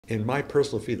And my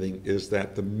personal feeling is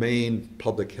that the main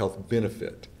public health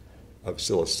benefit of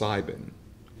psilocybin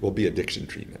will be addiction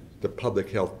treatment. The public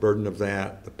health burden of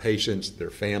that, the patients, their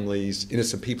families,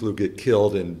 innocent people who get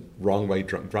killed in wrong way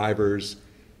drunk drivers,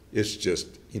 it's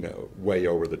just, way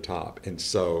over the top. And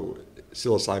so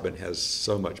psilocybin has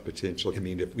so much potential. I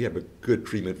mean, if we have a good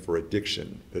treatment for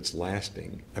addiction that's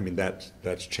lasting, I mean, that's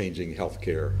changing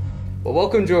healthcare. Well,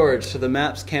 welcome, George, to the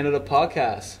MAPS Canada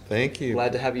podcast. Thank you.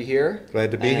 Glad to have you here.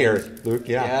 Glad to be here, Luke.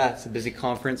 Yeah. Yeah, it's a busy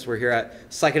conference. We're here at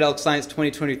Psychedelic Science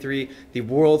 2023, the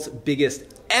world's biggest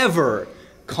ever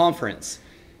conference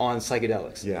on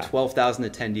psychedelics. Yeah. 12,000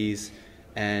 attendees,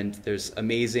 and there's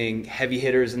amazing heavy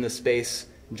hitters in the space.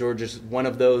 George is one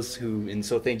of those and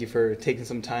so thank you for taking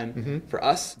some time for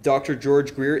us. Dr.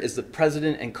 George Greer is the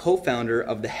president and co-founder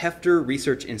of the Heffter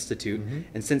Research Institute.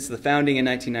 And since the founding in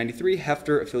 1993,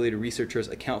 Heffter affiliated researchers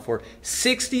account for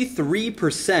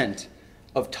 63%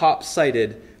 of top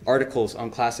cited articles on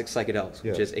classic psychedelics,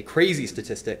 which is a crazy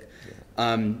statistic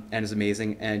and is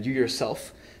amazing. And you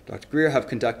yourself, Dr. Greer, have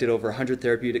conducted over 100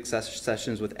 therapeutic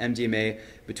sessions with MDMA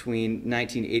between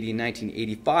 1980 and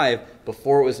 1985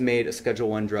 before it was made a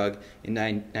Schedule I drug in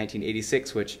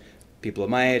 1986, which people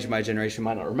of my age, my generation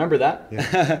might not remember that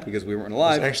because we weren't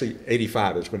alive. It's actually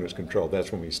 85 is when it was controlled.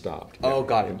 That's when we stopped. Oh,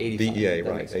 got it. 85. DEA,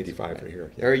 right. 85 for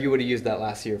here. Yeah. Or you would have used that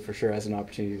last year for sure as an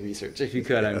opportunity to research, if you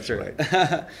could, I'm sure.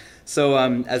 Right. So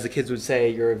as the kids would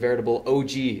say, you're a veritable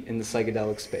OG in the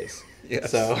psychedelic space.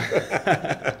 Yes. So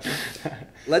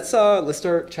let's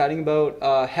start chatting about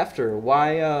Heffter.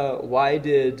 Why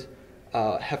did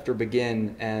Heffter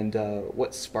begin, and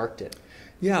what sparked it?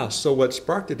 Yeah. So what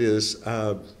sparked it is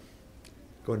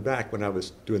going back when I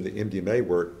was doing the MDMA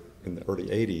work in the early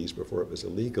 '80s before it was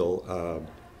illegal.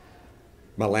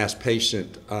 My last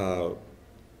patient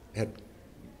had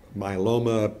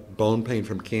myeloma, bone pain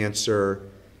from cancer.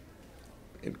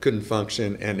 And couldn't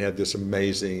function, and had this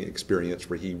amazing experience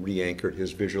where he re-anchored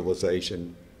his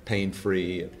visualization,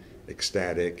 pain-free,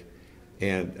 ecstatic,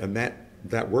 and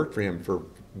that worked for him for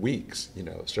weeks,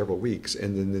 several weeks,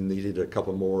 and then needed a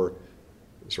couple more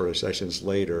sort of sessions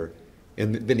later,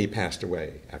 and then he passed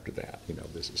away after that.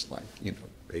 This is like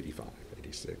 85,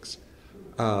 86,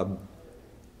 and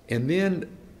then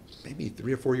maybe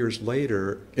 3 or 4 years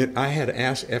later, I had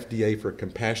asked FDA for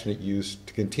compassionate use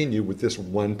to continue with this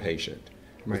one patient.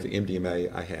 With the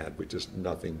MDMA I had, which is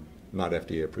nothing, not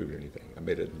FDA approved or anything. I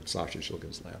made it in Sasha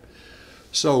Shulgin's lab.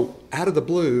 So out of the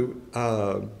blue,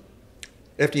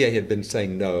 FDA had been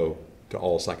saying no to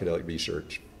all psychedelic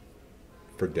research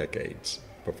for decades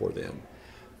before then.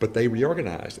 But they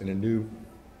reorganized, and a new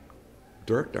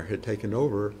director had taken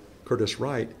over, Curtis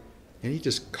Wright, and he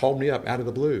just called me up out of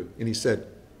the blue, and he said,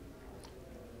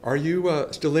 "Are you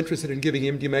still interested in giving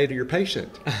MDMA to your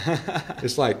patient?"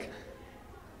 It's like,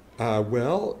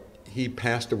 well, he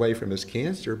passed away from his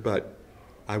cancer, but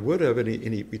I would have,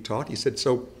 we talked. He said,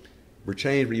 so we're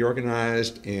changed,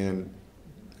 reorganized, and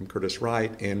I'm Curtis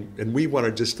Wright, and we want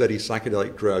to just study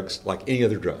psychedelic drugs like any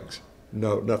other drugs.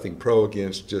 No, nothing pro,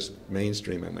 against, just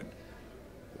mainstream. I went,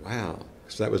 wow.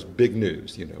 So that was big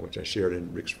news, which I shared,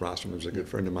 and Rick Strassman was a good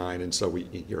friend of mine, and so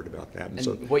he heard about that. And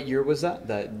so, what year was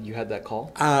that you had that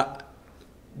call?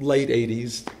 Late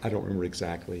 80s. I don't remember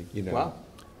exactly, Wow.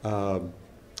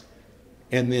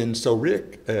 And then, so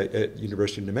Rick at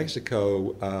University of New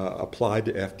Mexico applied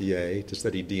to FDA to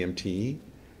study DMT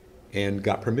and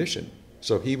got permission.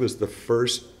 So he was the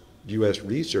first U.S.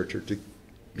 researcher to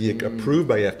be approved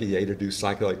by FDA to do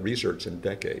psychedelic research in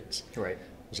decades. Right.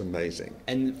 It was amazing.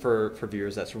 And for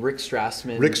viewers, that's Rick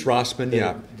Strassman. Rick Strassman,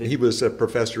 he was a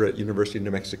professor at University of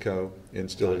New Mexico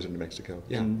and still is in New Mexico.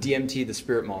 Yeah. And DMT, the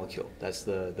spirit molecule, that's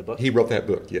the book? He wrote that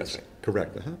book, yes. Okay.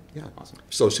 Correct. Yeah. Awesome.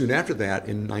 So soon after that,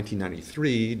 in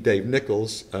 1993, Dave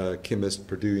Nichols, a chemist at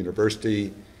Purdue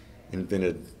University,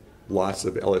 invented lots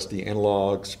of LSD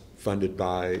analogs funded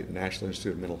by National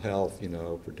Institute of Mental Health,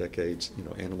 for decades,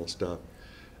 animal stuff.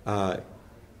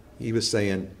 He was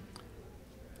saying,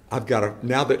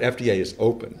 now that FDA is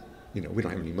open, we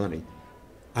don't have any money,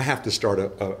 I have to start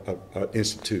an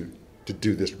institute to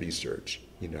do this research,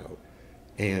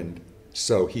 And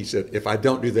so he said, if I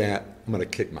don't do that, I'm going to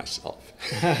kick myself.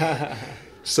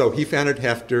 So he founded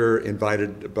Heffter,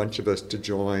 invited a bunch of us to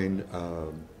join.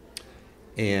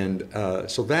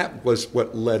 So that was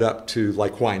what led up to,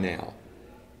 why now?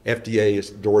 FDA's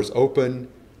doors open.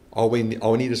 All we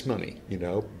need is money,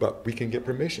 but we can get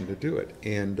permission to do it.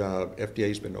 And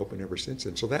FDA's been open ever since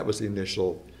then. So that was the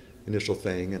initial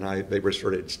thing. And they were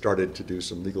started to do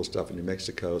some legal stuff in New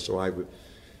Mexico. So I would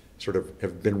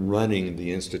have been running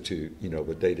the institute,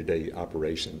 the day-to-day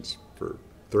operations for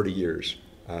 30 years.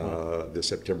 This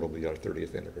September will be our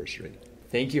 30th anniversary.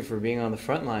 thank you for being on the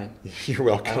front line. You're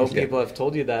welcome. I hope people have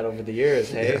told you that over the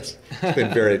years. Hey, yes, it's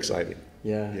been very exciting.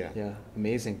 Yeah,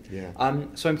 amazing. Yeah.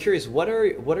 So I'm curious, what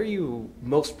are you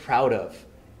most proud of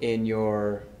in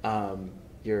your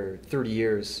 30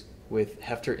 years with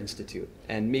Heffter Institute,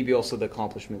 and maybe also the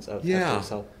accomplishments of Heffter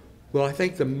itself? Well, I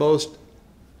think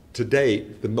to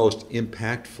date, the most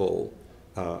impactful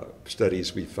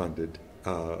studies we funded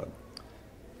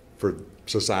for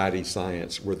society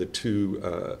science were the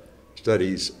two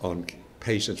studies on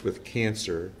patients with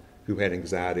cancer who had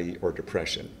anxiety or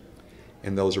depression.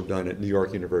 And those are done at New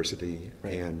York University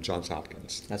and Johns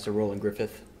Hopkins. That's the Roland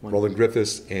Griffith one. Roland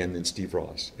Griffiths and then Steve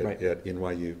Ross at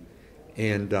NYU.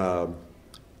 And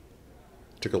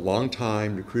took a long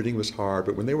time, recruiting was hard,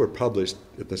 but when they were published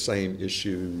at the same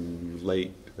issue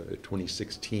late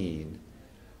 2016,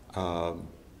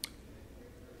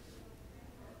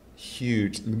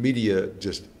 huge media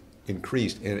just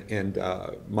increased, and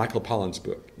Michael Pollan's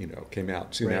book, came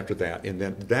out soon after that, and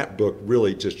then that book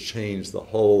really just changed the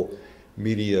whole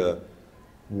media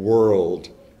world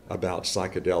about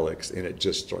psychedelics, and it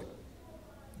just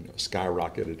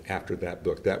skyrocketed after that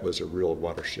book. That was a real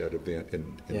watershed event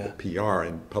in the PR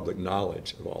and public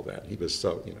knowledge of all that. He was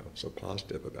so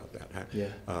positive about that.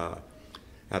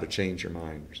 How to change your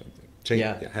mind or something.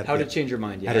 How to change your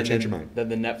mind. How to change your mind. Then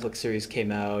the Netflix series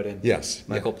came out, and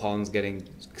Michael Pollan's getting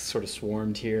sort of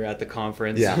swarmed here at the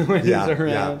conference when he's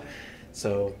around.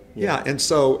 So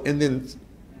and then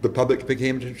the public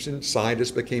became interested, scientists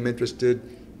became interested,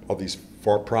 all these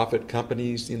for-profit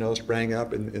companies, sprang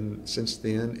up, and since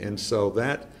then, and so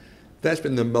that's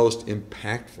been the most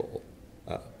impactful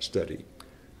study.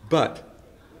 But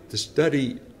the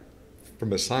study,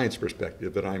 from a science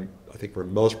perspective, that I think we're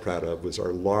most proud of was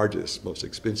our largest, most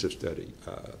expensive study.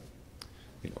 A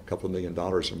couple $1 million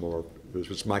or more. It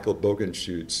was Michael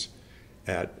Bogenschutz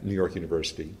at New York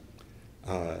University,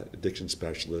 addiction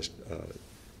specialist,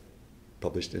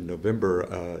 published in November,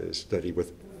 a study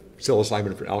with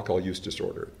psilocybin for alcohol use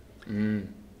disorder,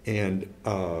 and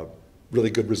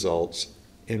really good results.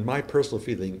 And my personal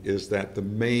feeling is that the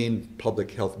main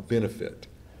public health benefit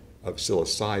of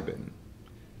psilocybin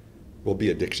will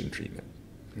be addiction treatment,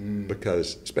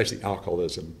 because especially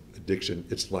alcoholism, addiction,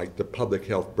 it's like the public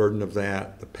health burden of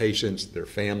that, the patients, their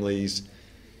families,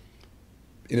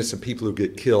 innocent people who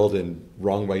get killed in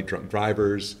wrong way drunk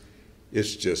drivers.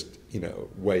 It's just,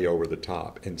 way over the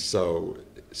top. And so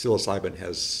psilocybin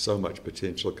has so much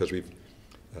potential, because we've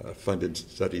funded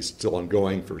studies still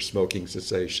ongoing for smoking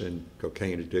cessation,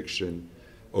 cocaine addiction,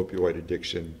 opioid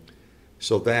addiction.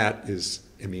 So that is,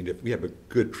 if we have a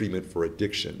good treatment for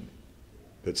addiction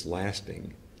that's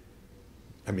lasting,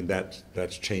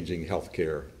 that's changing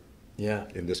healthcare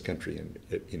in this country and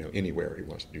anywhere he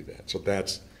wants to do that. So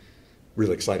that's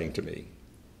really exciting to me.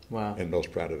 Wow. And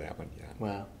most proud of that one.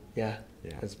 Wow. Yeah.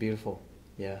 That's beautiful.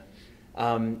 Yeah.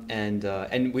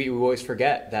 And we always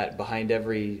forget that behind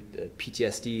every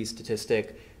PTSD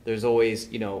statistic, there's always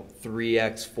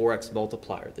 3x, 4x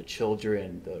multiplier. The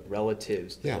children, the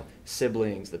relatives, the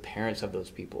siblings, the parents of those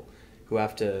people who are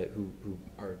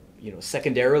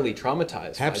secondarily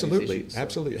traumatized. Absolutely, by these issues, so.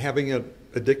 Absolutely. Having an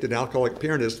addicted alcoholic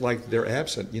parent is like they're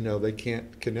absent. They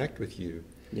can't connect with you.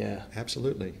 Yeah.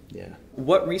 Absolutely. Yeah.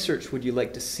 What research would you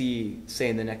like to see, say,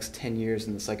 in the next 10 years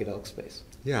in the psychedelic space?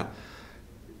 Yeah.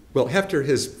 Well, Heffter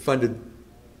has funded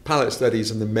pilot studies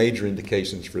on the major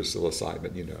indications for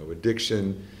psilocybin,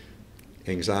 addiction,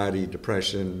 anxiety,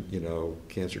 depression,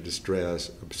 cancer distress,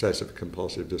 obsessive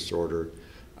compulsive disorder.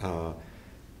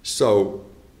 So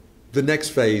the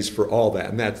next phase for all that,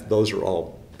 and those are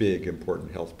all big,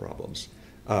 important health problems.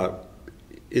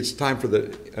 It's time for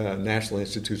the National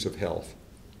Institutes of Health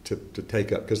to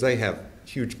take up, because they have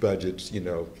huge budgets,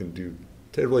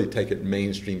 to really take it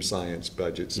mainstream science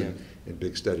budgets and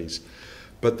big studies.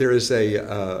 But there is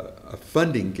a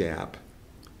funding gap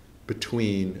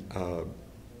between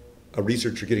a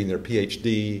researcher getting their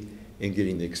PhD and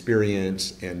getting the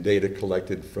experience and data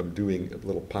collected from doing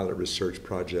little pilot research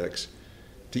projects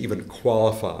to even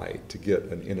qualify to get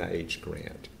an NIH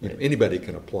grant. Anybody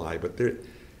can apply, but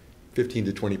 15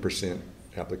 to 20%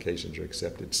 applications are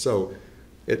accepted. So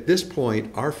at this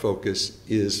point, our focus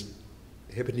is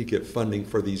having to get funding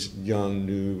for these young,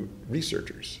 new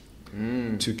researchers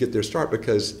to get their start,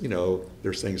 because,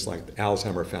 there's things like the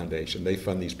Alzheimer Foundation. They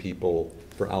fund these people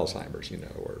for Alzheimer's,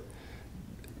 or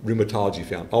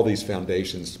rheumatology, all these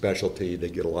foundations, specialty, they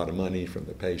get a lot of money from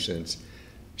the patients.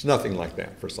 There's nothing like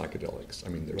that for psychedelics.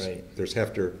 There's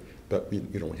Heffter, but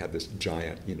you don't have this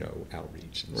giant,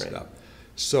 outreach and stuff.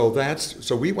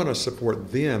 So we want to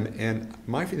support them, and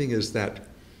my feeling is that,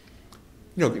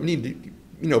 we need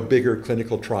to bigger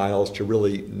clinical trials to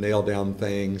really nail down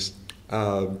things.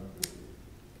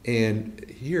 And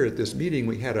here at this meeting,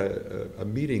 we had a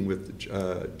meeting with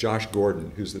Josh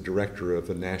Gordon, who's the director of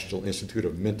the National Institute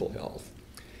of Mental Health.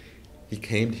 He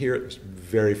came here, it was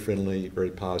very friendly,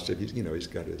 very positive. He's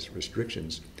got his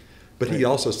restrictions. But he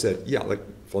also said, yeah, like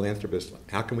philanthropists,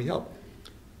 how can we help?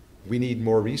 We need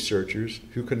more researchers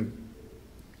who can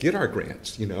get our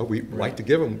grants. We like to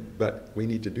give them, but we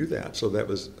need to do that. So that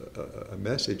was a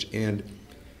message. And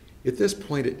at this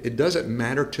point, it doesn't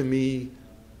matter to me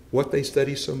what they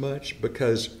study so much,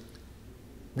 because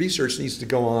research needs to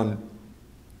go on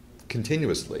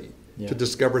continuously to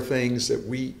discover things that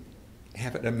we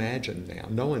haven't imagined now.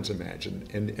 No one's imagined.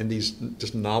 And these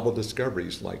just novel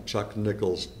discoveries, like Chuck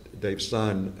Nichols, Dave's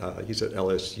son, he's at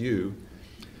LSU.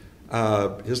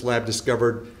 His lab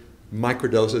discovered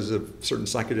microdoses of certain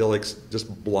psychedelics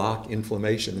just block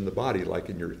inflammation in the body, like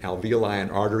in your alveoli and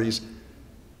arteries.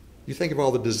 You think of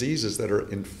all the diseases that are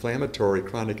inflammatory,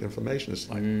 chronic inflammation, it's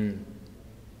like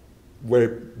way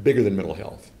bigger than mental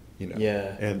health,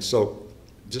 Yeah. And so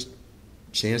just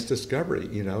chance discovery,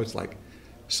 it's like,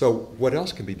 so what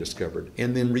else can be discovered?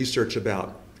 And then research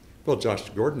about, well, Josh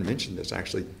Gordon mentioned this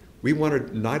actually,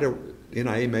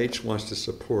 NIMH wants to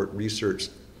support research,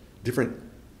 different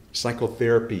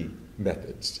psychotherapy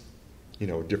methods,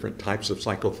 different types of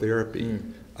psychotherapy,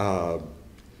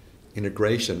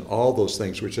 integration, all those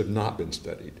things which have not been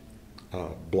studied.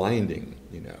 Blinding,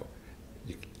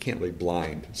 you can't really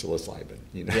blind psilocybin,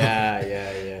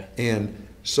 Yeah. And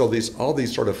so all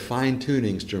these sort of fine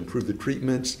tunings to improve the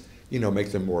treatments,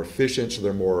 make them more efficient so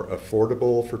they're more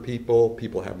affordable for people.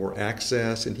 People have more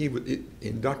access.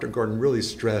 And Dr. Gordon really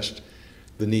stressed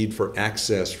the need for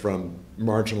access from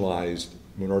marginalized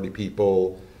minority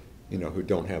people, who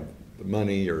don't have the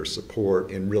money or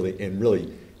support and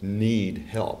really need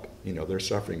help. They're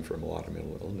suffering from a lot of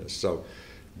mental illness. So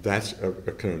that's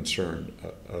a concern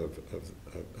of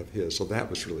his. So that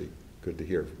was really good to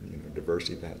hear,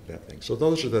 diversity, that thing. So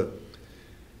those are the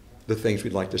things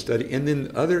we'd like to study. And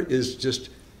then other is just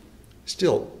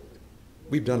still,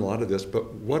 we've done a lot of this,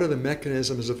 but what are the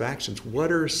mechanisms of actions? What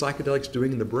are psychedelics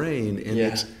doing in the brain? And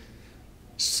it's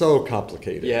so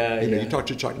complicated. You talk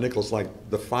to Chuck Nichols, like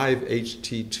the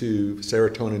 5-HT2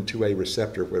 serotonin 2A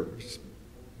receptor, where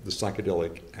the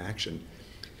psychedelic action,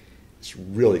 it's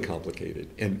really complicated.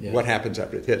 And what happens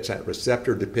after it hits that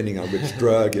receptor, depending on which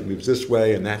drug, it moves this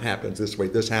way, and that happens this way,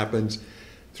 this happens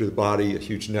through the body, a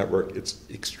huge network. It's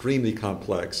extremely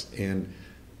complex, and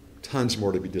tons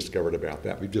more to be discovered about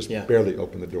that. We've just barely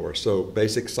opened the door. So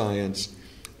basic science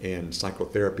and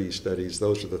psychotherapy studies,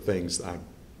 those are the things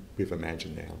we've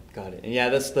imagined now. Got it.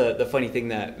 And that's the funny thing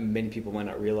that many people might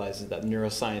not realize, is that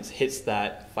neuroscience hits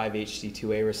that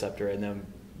 5-HT2A receptor, and then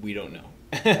we don't know.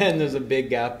 And there's a big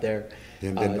gap there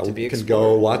and to be explored. It can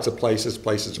go lots of places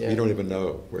we don't even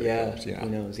know where it goes. Who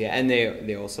knows? And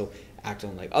they also act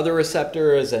on like other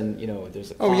receptors, and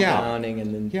there's a compounding,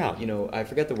 and then I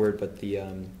forget the word, but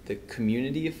the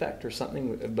community effect or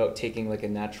something about taking like a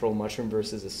natural mushroom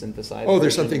versus a synthesized. Oh,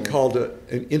 there's something called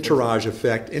an entourage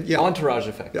effect. And entourage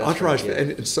effect. Entourage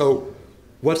effect. And so,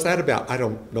 what's that about? I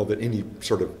don't know that any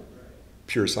sort of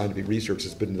pure scientific research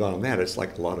has been done on that. It's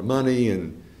like a lot of money,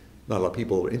 and not a lot of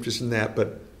people are interested in that,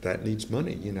 but that needs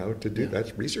money, to do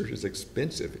that. Research is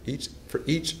expensive. For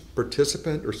each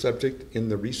participant or subject in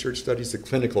the research studies, the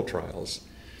clinical trials,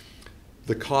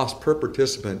 the cost per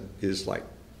participant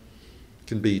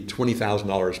can be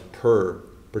 $20,000 per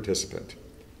participant.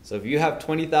 So if you have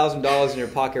 $20,000 in your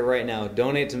pocket right now,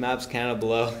 donate to MAPS Canada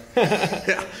below,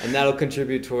 and that'll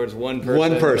contribute towards one person.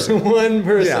 One person. One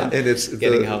person. Yeah, and it's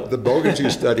getting help. The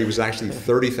Bogajew study was actually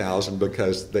 $30,000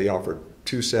 because they offered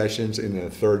 2 sessions and then a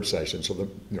third session, so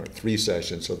 3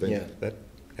 sessions. So that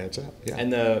adds up. Yeah.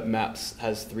 And the MAPS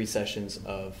has 3 sessions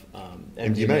of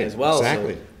MDMA as well,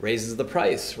 exactly. So raises the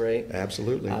price, right?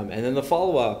 Absolutely. And then the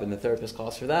follow-up and the therapist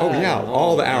costs for that. Oh yeah,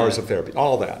 all the hours of therapy,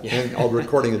 all that, and all the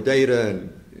recording of data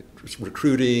and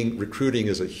recruiting. Recruiting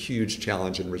is a huge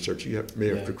challenge in research. You may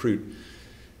have to recruit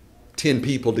 10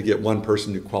 people to get one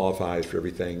person who qualifies for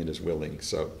everything and is willing.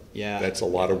 So that's a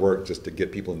lot of work just to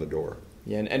get people in the door.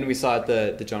 Yeah, and we saw at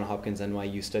the Johns Hopkins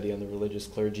NYU study on the religious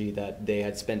clergy that they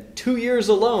had spent 2 years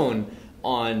alone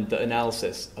on the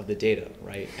analysis of the data,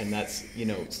 right? And that's,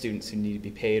 students who need to be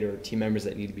paid or team members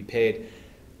that need to be paid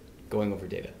going over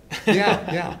data.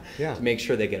 Yeah. To make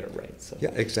sure they get it right. So yeah,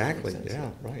 exactly.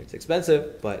 Yeah, right. It's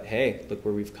expensive, but hey, look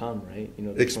where we've come, right?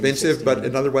 Expensive, but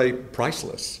another way,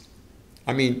 priceless.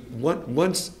 I mean,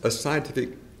 once a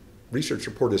scientific research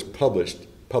report is published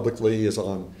publicly, is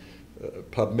on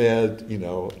PubMed,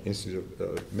 Institute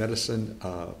of Medicine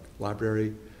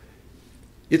library,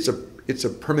 it's a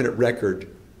permanent record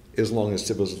as long as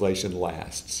civilization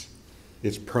lasts.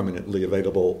 It's permanently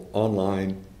available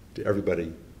online to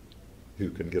everybody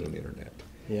who can get on the internet.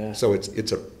 Yeah. So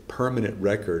it's a permanent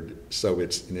record. So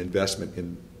it's an investment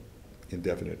in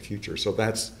indefinite future. So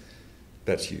that's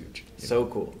huge. So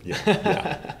cool.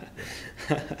 Yeah.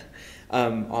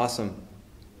 Awesome.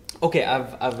 Okay, I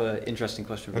have an interesting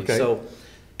question for you. Okay. So,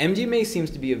 MDMA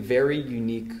seems to be a very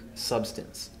unique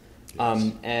substance.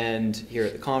 Yes. And here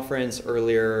at the conference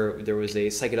earlier, there was a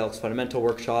psychedelics fundamental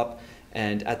workshop,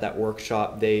 and at that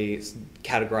workshop, they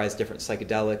categorized different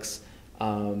psychedelics.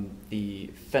 The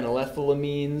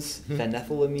phenethylamines,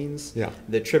 Yeah.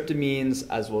 the tryptamines,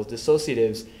 as well as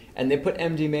dissociatives, and they put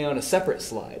MDMA on a separate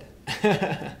slide.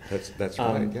 That's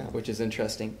right. Yeah. Which is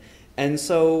interesting. And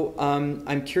so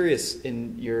I'm curious,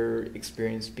 in your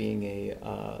experience being a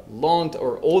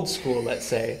old school, let's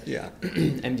say, Yeah.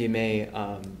 MDMA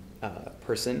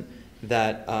person,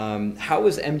 that how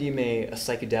is MDMA a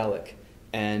psychedelic,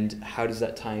 and how does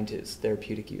that tie into its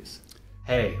therapeutic use?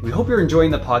 Hey, we hope you're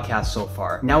enjoying the podcast so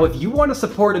far. Now, if you want to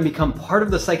support and become part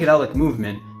of the psychedelic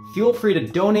movement, feel free to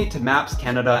donate to MAPS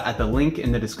Canada at the link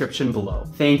in the description below.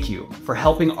 Thank you for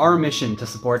helping our mission to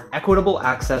support equitable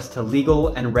access to legal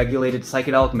and regulated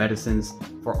psychedelic medicines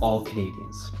for all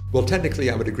Canadians. Well, technically,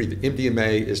 I would agree that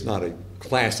MDMA is not a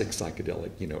classic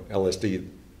psychedelic. You know, LSD,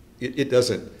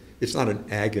 it's not an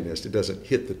agonist. It doesn't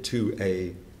hit the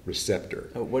 2A receptor.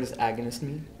 What does agonist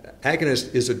mean?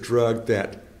 Agonist is a drug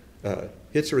that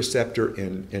hits a receptor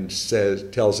and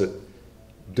tells it,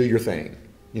 do your thing,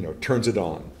 you know, turns it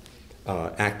on,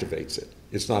 activates it.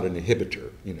 It's not an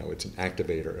inhibitor, you know, it's an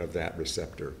activator of that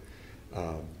receptor.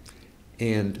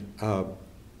 And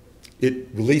it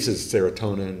releases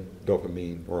serotonin,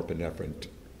 dopamine, norepinephrine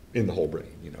in the whole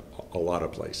brain, you know, a lot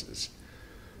of places.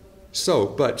 So,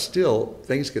 but still,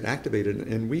 things get activated,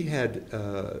 and we had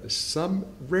some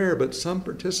rare, but some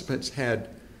participants had,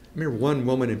 I remember one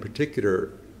woman in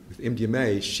particular with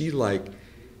MDMA,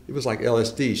 it was like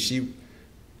LSD. She,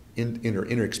 in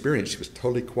her experience, she was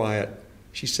totally quiet.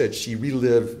 She said she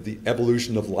relived the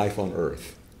evolution of life on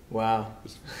Earth. Wow.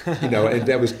 You know, and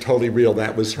that was totally real.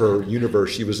 That was her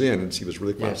universe she was in, and she was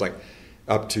really quiet. Yeah. It's like,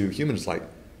 up to humans, like,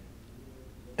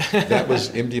 that was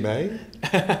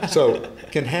MDMA? So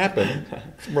can happen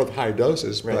more with high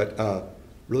doses, right. but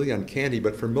really uncanny.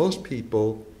 But for most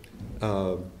people,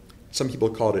 some people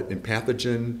called it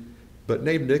empathogen, but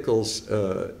Nave Nichols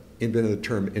invented the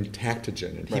term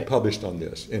entactogen, and he right. published on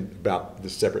this about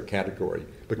this separate category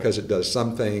because right. it does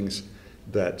some things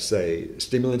that, say,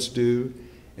 stimulants do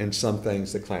and some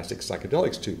things that classic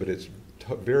psychedelics do, but it's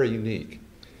very unique.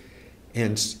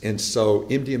 And so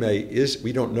MDMA is,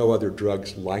 we don't know other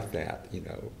drugs like that, you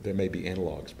know. There may be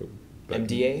analogs, but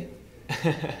MDA?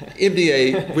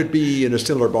 MDA would be in a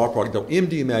similar ballpark, though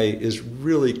MDMA is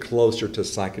really closer to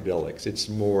psychedelics.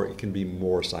 It can be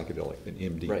more psychedelic than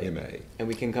MDMA. Right. And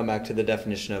we can come back to the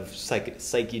definition of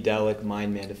psychedelic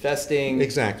mind manifesting.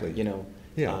 Exactly. You know,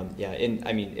 yeah.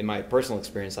 In my personal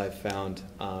experience, I've found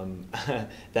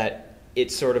that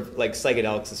it's sort of like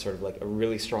psychedelics is sort of like a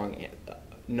really strong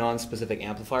non-specific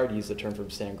amplifier, to use the term from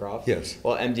Stan Grof. Yes.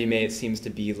 While MDMA, it seems to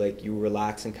be like you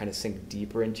relax and kind of sink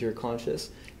deeper into your conscious,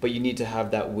 but you need to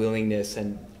have that willingness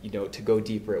and, you know, to go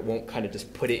deeper. It won't kind of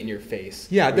just put it in your face.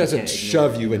 Yeah, it doesn't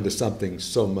shove you into something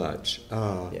so much.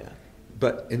 Yeah.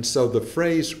 And so the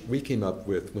phrase we came up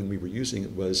with when we were using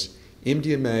it was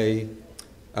MDMA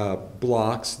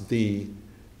blocks the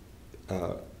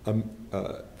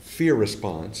fear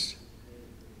response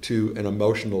to an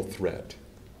emotional threat.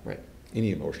 Right.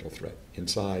 Any emotional threat,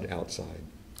 inside, outside.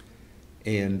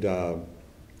 And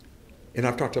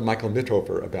I've talked to Michael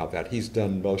Mithofer about that. He's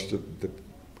done most of the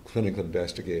clinical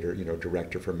investigator, you know,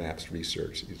 director for MAPS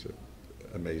research. He's an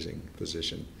amazing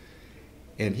physician.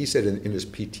 And he said in his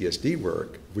PTSD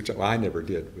work, which I never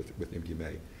did with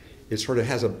MDMA, it sort of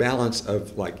has a balance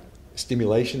of like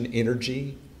stimulation,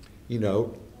 energy, you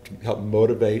know, to help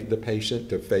motivate the patient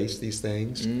to face these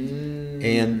things,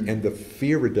 and the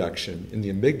fear reduction in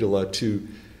the amygdala to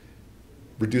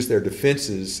reduce their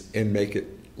defenses and make it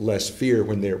less fear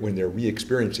when they're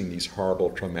re-experiencing these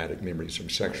horrible traumatic memories from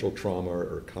sexual trauma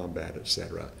or combat,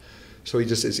 etc. So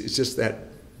it's just that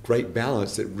great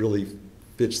balance that really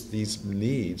fits these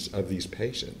needs of these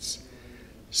patients.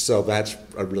 So that's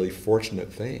a really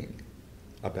fortunate thing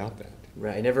about that.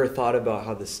 Right. I never thought about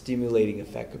how the stimulating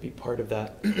effect could be part of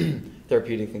that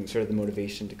therapeutic thing, sort of the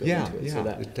motivation to go into it. Yeah, So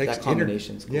it takes that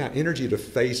combination's cool. Yeah, energy to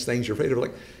face things you're afraid of.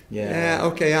 Like, yeah,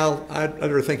 I'd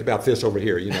rather think about this over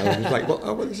here. You know, and it's like,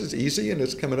 well, this is easy and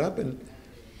it's coming up and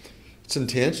it's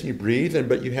intense and you breathe,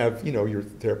 but you have, you know, your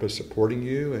therapist supporting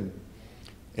you, and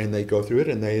and they go through it,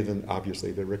 and then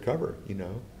obviously they recover, you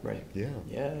know. Right. Yeah.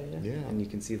 Yeah. Yeah. And you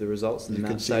can see the results in You the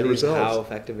can map see the studies, results. how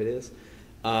effective it is,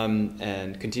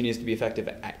 and continues to be effective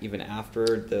even after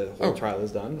the whole trial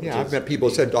is done. Yeah, I've met people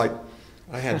who said, like,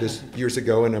 I had this years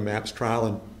ago in a MAPS trial,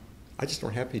 and I just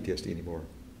don't have PTSD anymore.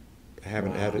 I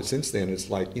haven't had it since then. It's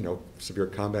like, you know, severe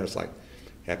combat. It's like,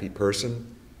 happy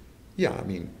person. Yeah, I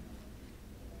mean,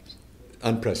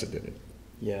 unprecedented.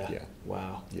 Yeah. Yeah.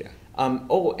 Wow. Yeah.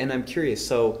 Oh, and I'm curious.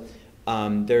 So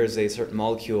there's a certain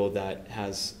molecule that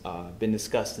has been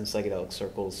discussed in psychedelic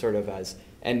circles, sort of as,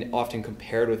 and often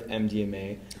compared with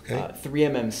MDMA, Okay.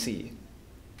 3-MMC.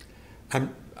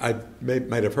 I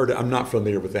might have heard it. I'm not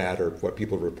familiar with that or what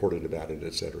people have reported about it,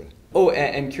 et cetera. Oh,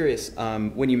 and curious,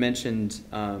 when you mentioned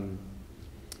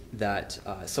that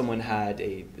someone had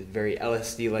a very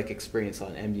LSD-like experience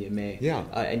on MDMA, Yeah.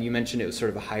 And you mentioned it was sort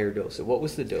of a higher dose. So what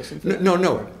was the dosing for that?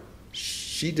 No.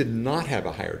 She did not have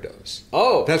a higher dose.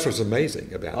 Oh. That's what's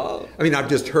amazing about Oh. it. I mean, I've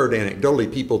just heard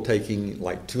anecdotally people taking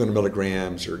like 200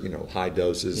 milligrams or, you know, high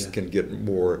doses Yeah. can get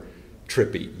more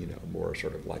trippy, you know, more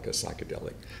sort of like a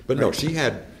psychedelic. But no, she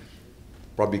had,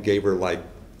 probably gave her like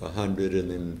 100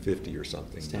 and then 50 or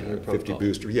something. Standard 50 protocol.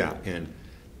 booster, yeah. And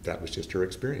that was just her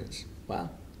experience. Wow.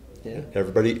 Yeah.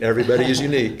 Everybody is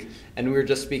unique. And we were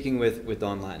just speaking with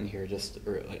Don Latin here just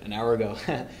like an hour ago,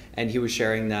 and he was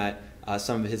sharing that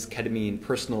some of his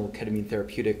personal ketamine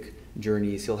therapeutic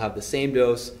journeys, he'll have the same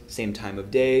dose, same time of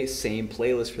day, same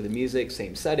playlist for the music,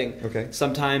 same setting. Okay.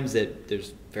 Sometimes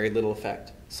there's very little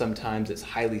effect. Sometimes it's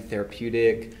highly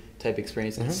therapeutic type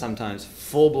experience, and sometimes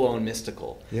full-blown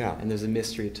mystical. Yeah. And there's a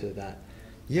mystery to that.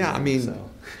 Yeah, I mean,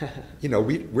 So. you know,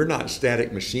 we're not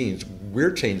static machines.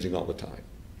 We're changing all the time.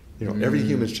 You know, every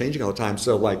human's changing all the time.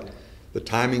 So, like, the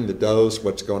timing, the dose,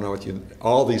 what's going on with you,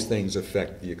 all these things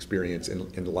affect the experience,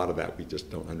 and a lot of that we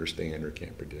just don't understand or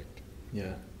can't predict.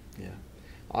 Yeah, yeah.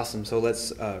 Awesome. So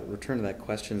let's return to that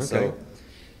question. Okay. So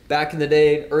back in the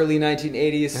day, early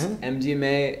 1980s, Uh-huh.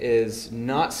 MDMA is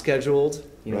not scheduled,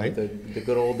 you know, Right. the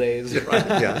good old days. Right,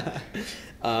 yeah.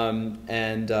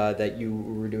 And that you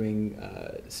were doing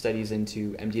studies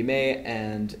into MDMA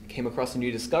and came across a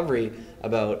new discovery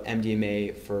about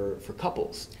MDMA for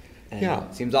couples. And Yeah.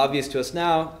 it seems obvious to us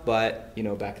now, but, you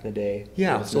know, back in the day.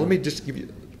 Yeah, it was so let not. me just give you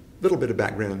a little bit of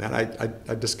background on that.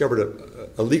 I discovered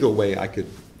a legal way I could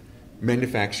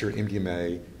manufacture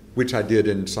MDMA, which I did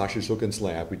in Sasha Zulkin's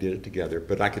lab. We did it together,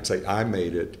 but I could say I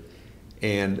made it,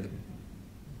 and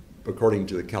according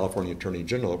to the California Attorney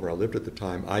General, where I lived at the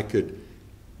time, I could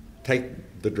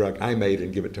take the drug I made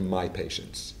and give it to my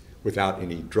patients without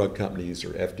any drug companies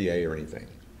or FDA or anything.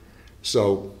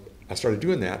 So I started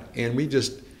doing that, and we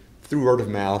just, through word of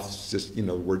mouth, just, you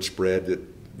know, word spread that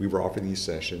we were offering these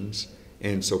sessions,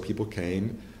 and so people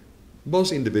came,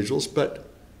 mostly individuals, but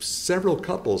several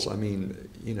couples. I mean,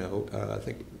 you know, I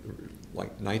think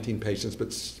like 19 patients,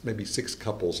 but maybe 6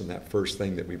 couples in that first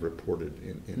thing that we reported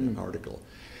in an article.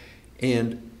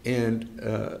 And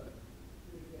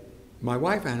my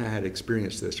wife and I had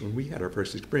experienced this when we had our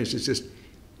first experience. It's just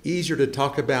easier to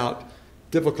talk about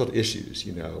difficult issues,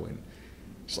 you know, and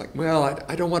it's like, well,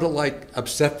 I don't want to like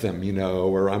upset them, you know,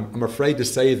 or I'm afraid to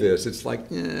say this. It's like,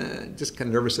 just kind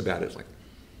of nervous about it. It's like,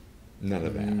 none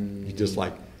of that. You just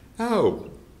like, oh,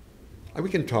 we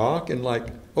can talk, and like,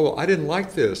 oh, I didn't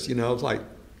like this, you know. It's like,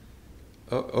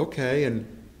 oh, okay, and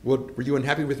what, were you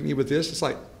unhappy with me with this? It's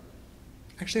like,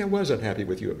 actually, I was unhappy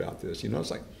with you about this, you know.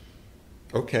 It's like,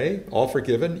 okay, all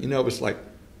forgiven, you know. It was like,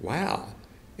 wow.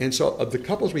 And so of the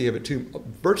couples we have it to,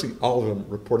 virtually all of them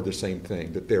reported the same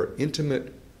thing, that their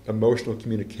intimate emotional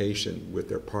communication with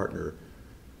their partner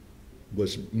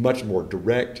was much more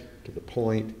direct, to the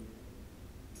point,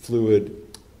 fluid.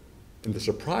 And the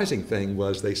surprising thing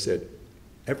was they said,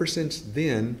 ever since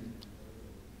then,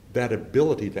 that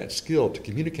ability, that skill to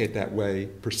communicate that way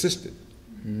persisted.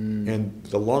 And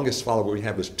the longest follow-up we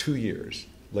had was 2 years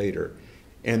later.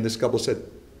 And this couple said,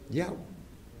 yeah,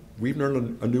 we've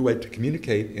learned a new way to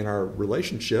communicate in our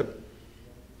relationship,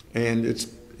 and it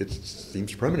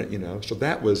seems permanent, you know. So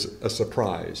that was a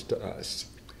surprise to us.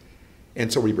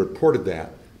 And so we reported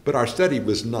that. But our study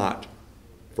was not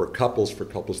for couples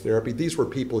therapy. These were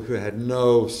people who had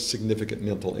no significant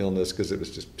mental illness because it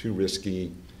was just too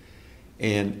risky.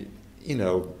 And, you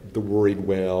know, the worried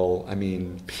well, I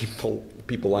mean, people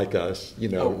like us, you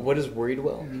know. Oh, what does worried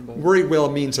well mean by that? Worried well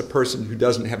means a person who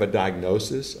doesn't have a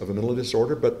diagnosis of a mental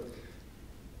disorder, but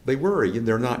they worry, and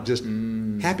they're not just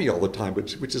happy all the time,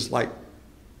 which is like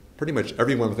pretty much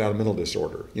everyone without a mental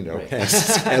disorder, Right.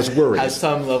 has worries. Has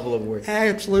some level of worry.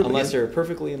 Absolutely. Unless you're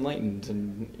perfectly enlightened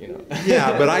and,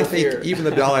 Yeah, but I no think fear. even the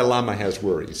Dalai Lama has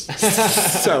worries.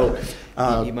 So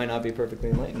He might not be perfectly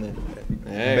enlightened then.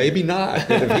 Hey. maybe not.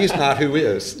 But if he's not, who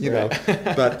is?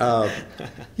 But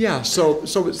yeah, so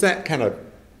it's that kind of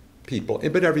people.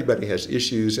 But everybody has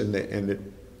issues,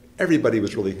 and everybody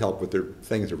was really helped with their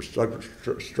things they were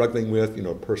struggling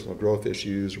with, personal growth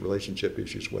issues, relationship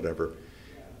issues, whatever.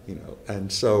 And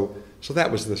so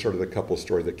that was the sort of the couple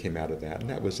story that came out of that, and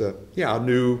that was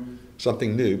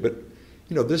something new. But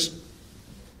this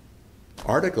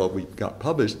article we got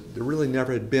published, there really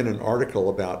never had been an article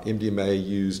about MDMA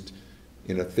used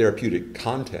in a therapeutic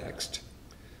context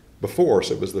before.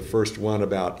 So it was the first one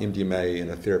about MDMA in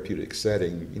a therapeutic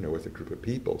setting, with a group of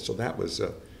people. So that was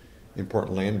an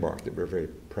important landmark that we're very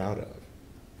proud of.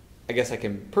 I guess I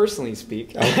can personally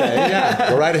speak. Okay, yeah,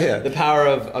 go right ahead. The power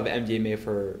of MDMA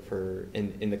for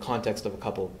in the context of a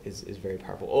couple is very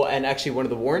powerful. Oh, and actually one of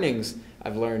the warnings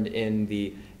I've learned in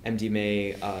the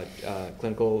MDMA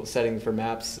clinical setting for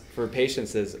MAPS for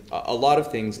patients is a lot of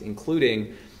things,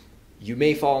 including you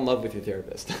may fall in love with your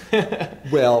therapist.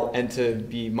 Well, and to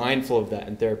be mindful of that,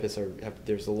 and therapists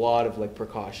there's a lot of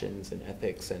precautions and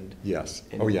ethics and yes,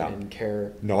 and, and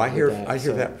care. No, I hear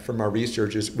that from our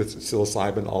researchers with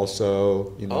psilocybin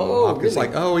also. It's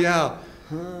really?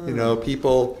 like,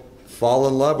 people fall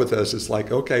in love with us. It's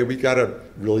like, okay, we got to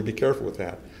really be careful with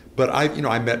that. But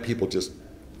I met people, just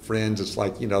friends. It's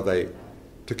like, they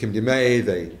took MDMA,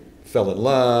 they fell in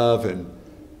love,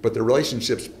 but their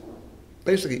relationships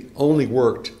basically only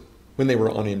worked when they were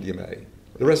on MDMA.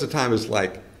 The rest of the time is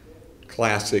like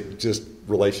classic, just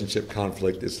relationship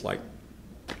conflict. It's like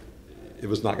it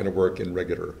was not going to work in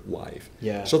regular life.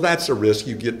 Yeah. So that's a risk.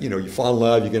 You get, you fall in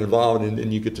love, you get involved,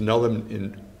 and you get to know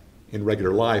them in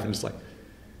regular life, and it's like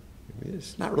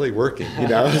it's not really working.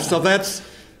 So that's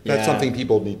something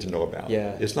people need to know about.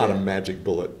 Yeah. It's not a magic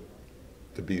bullet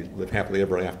to live happily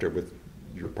ever after with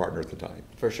your partner at the time.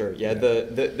 For sure, yeah.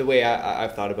 The way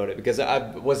I've thought about it, because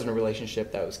I was in a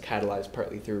relationship that was catalyzed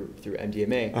partly through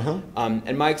MDMA,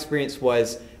 and my experience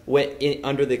was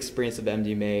under the experience of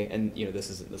MDMA, and this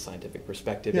isn't the scientific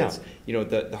perspective. Yeah. It's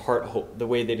the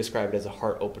way they describe it as a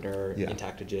heart opener,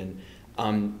 entactogen.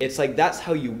 It's like that's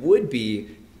how you would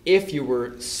be if you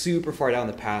were super far down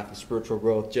the path of spiritual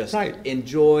growth, just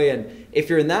enjoy. And if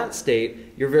you're in that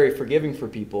state, you're very forgiving for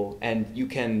people, and you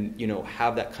can,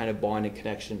 have that kind of bond and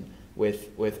connection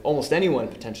with almost anyone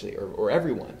potentially, or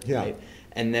everyone. Yeah. Right?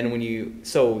 And then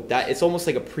so that it's almost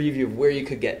like a preview of where you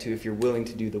could get to if you're willing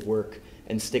to do the work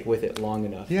and stick with it long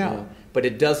enough. Yeah. But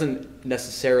it doesn't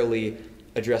necessarily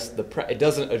address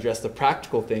the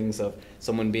practical things of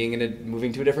someone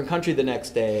moving to a different country the next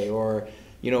day, or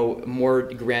more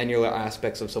granular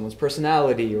aspects of someone's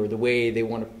personality or the way they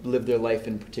want to live their life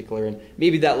in particular. And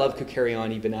maybe that love could carry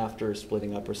on even after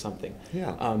splitting up or something.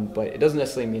 Yeah. But it doesn't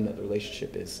necessarily mean that the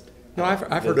relationship is... No, I've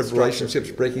heard of relationships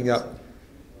breaking up.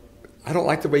 I don't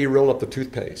like the way you roll up the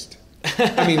toothpaste.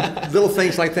 I mean, little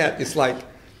things like that. It's like,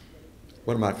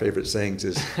 one of my favorite sayings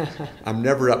is, I'm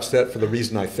never upset for the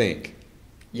reason I think.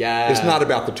 Yeah. It's not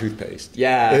about the toothpaste.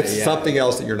 Yeah. It's something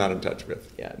else that you're not in touch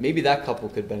with. Yeah. Maybe that couple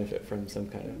could benefit from some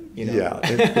kind of, Yeah,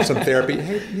 and some therapy.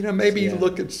 Hey, maybe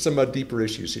look at some deeper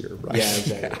issues here, right? Yeah,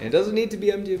 exactly. Yeah. And it doesn't need to be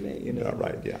MDMA, Yeah,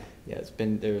 right, yeah. Yeah,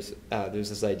 there's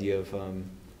this idea of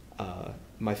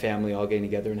my family all getting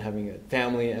together and having a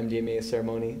family MDMA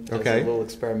ceremony as a little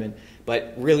experiment.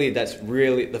 But really,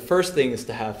 the first thing is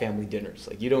to have family dinners.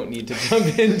 Like, you don't need to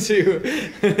jump into...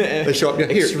 They show up,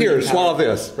 here, swallow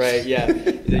this. Right, yeah.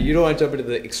 You don't want to jump into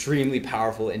the extremely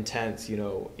powerful, intense,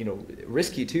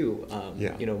 risky too,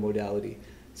 modality.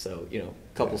 So,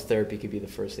 couples therapy could be the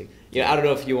first thing. I don't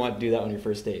know if you want to do that on your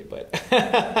first date, but...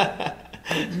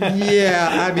 Yeah,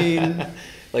 I mean...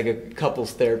 Like a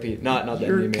couples therapy, not that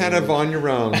you're kind of on your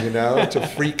own, It's a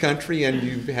free country, and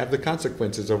you have the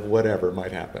consequences of whatever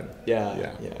might happen.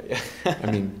 Yeah.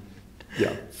 I mean,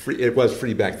 free. It was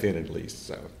free back then, at least.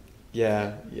 So.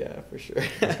 Yeah, for sure.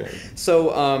 Okay. So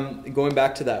going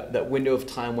back to that window of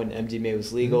time when MDMA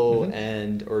was legal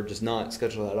or just not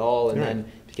scheduled at all, and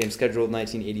then became scheduled in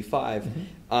 1985.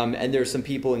 And there are some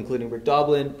people, including Rick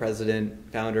Doblin,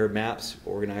 president, founder of MAPS,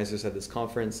 organizers of this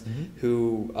conference,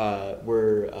 who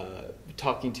were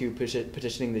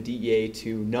petitioning the DEA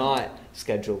to not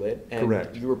schedule it. And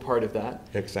correct. You were part of that.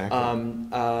 Exactly.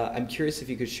 I'm curious if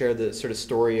you could share the sort of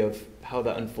story of how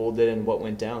that unfolded and what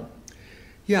went down.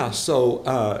 Yeah, so,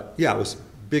 it was a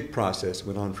big process. It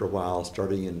went on for a while,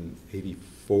 starting in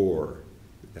 84.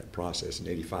 That process in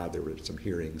 85, there were some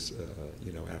hearings,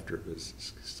 after it was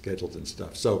scheduled and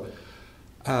stuff. So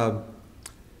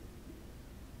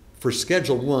for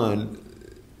Schedule 1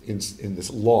 in this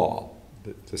law,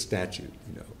 the statute,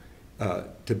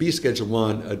 to be Schedule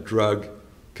 1, a drug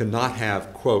cannot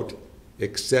have, quote,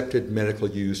 accepted medical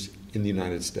use in the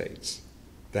United States.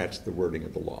 That's the wording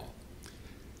of the law.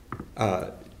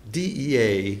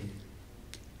 DEA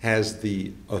has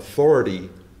the authority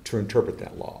to interpret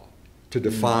that law, to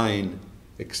define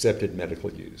accepted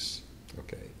medical use.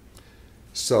 Okay.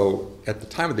 So at the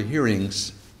time of the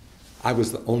hearings, I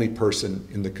was the only person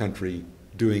in the country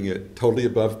doing it totally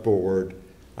above board.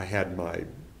 I had my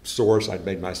source I'd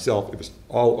made myself. It was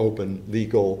all open,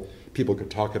 legal. People could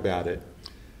talk about it.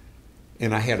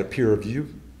 And I had a peer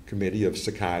review committee of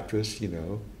psychiatrists,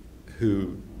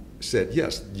 who said,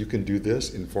 yes, you can do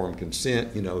this, informed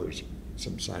consent. There's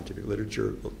some scientific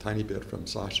literature, a tiny bit from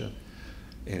Sasha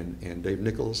and Dave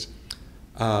Nichols.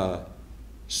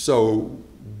 So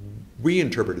we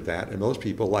interpreted that, and most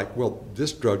people like, well,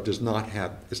 this drug does not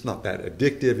have, it's not that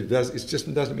addictive, it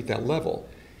doesn't meet that level.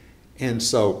 And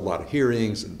so a lot of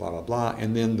hearings and blah, blah, blah,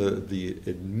 and then the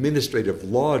administrative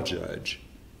law judge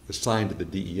assigned to the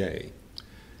DEA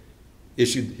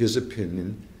issued his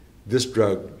opinion, this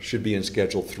drug should be in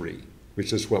Schedule 3,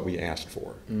 which is what we asked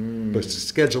for. But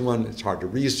Schedule 1, it's hard to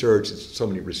research, it's so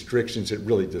many restrictions, it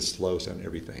really just slows down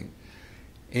everything.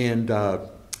 And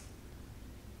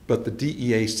but the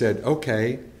DEA said,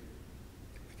 okay,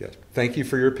 yes, thank you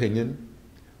for your opinion.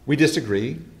 We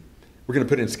disagree. We're going to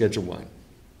put it in Schedule 1.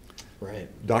 Right.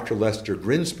 Dr. Lester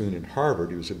Grinspoon in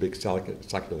Harvard, who was a big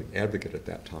psychedelic advocate at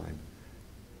that time,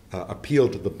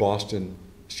 appealed to the Boston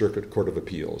Circuit Court of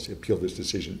Appeals. He appealed this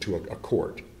decision to a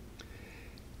court.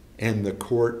 And the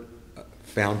court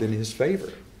found in his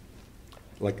favor.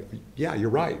 Like, yeah, you're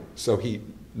right. So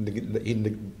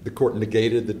the court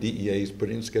negated the DEA's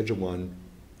putting in Schedule 1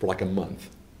 for like a month.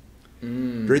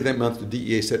 During that month, the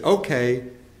DEA said, okay,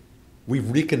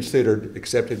 we've reconsidered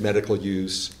accepted medical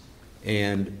use,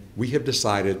 and we have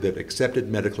decided that accepted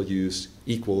medical use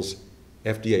equals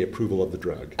FDA approval of the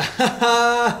drug.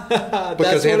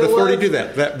 Because they had the authority to do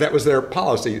that. That was their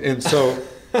policy. And so,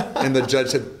 and the judge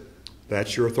said,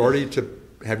 that's your authority to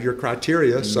have your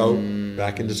criteria, so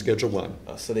back into Schedule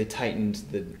 1. So they tightened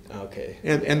the, okay.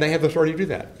 And they have the authority to do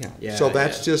that, yeah. So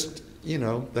that's just,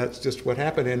 that's just what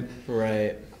happened. And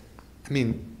right. I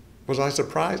mean, was I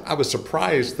surprised? I was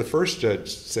surprised the first judge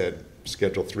said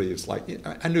Schedule 3. It's like,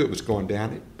 I knew it was going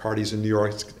down. Parties in New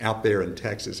York, out there in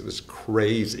Texas, it was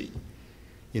crazy.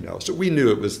 So we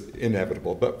knew it was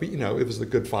inevitable, but it was a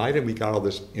good fight, and we got all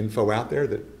this info out there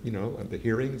that, the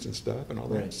hearings and stuff and all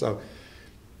that. Right.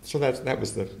 So that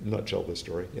was the nutshell of the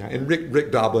story. Yeah, and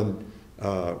Rick Doblin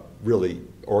really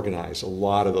organized a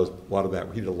lot of that.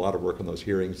 He did a lot of work on those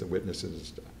hearings and witnesses and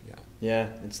stuff. Yeah. Yeah,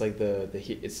 it's like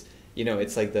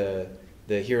it's like the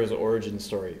hero's origin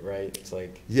story, right? It's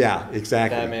like, yeah,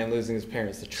 exactly. Batman losing his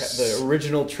parents, the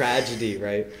original tragedy,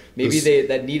 right? Maybe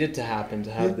that needed to happen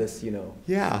to have this,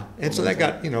 Yeah, and so that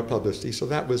got publicity. So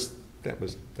that's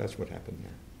what happened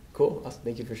there. Cool. Awesome.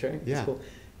 Thank you for sharing. Yeah. That's cool.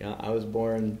 I was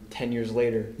born 10 years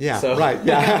later. Yeah, so. right.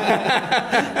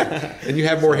 Yeah. And you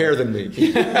have more hair than me.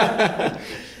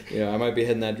 I might be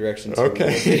heading that direction too.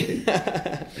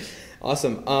 Okay.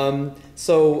 Awesome.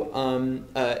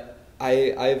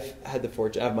 I've had the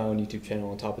fortune, I have my own YouTube channel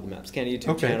on top of the Maps Canada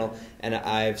YouTube channel, and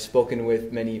I've spoken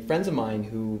with many friends of mine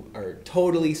who are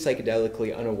totally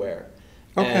psychedelically unaware.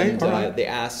 Okay, and all right. They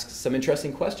ask some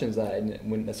interesting questions that I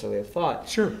wouldn't necessarily have thought.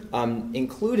 Sure.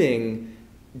 Including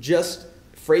just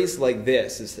phrased like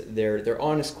this, is their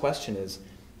honest question is,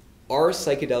 are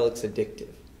psychedelics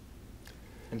addictive?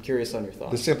 I'm curious on your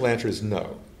thoughts. The simple answer is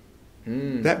no.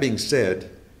 That being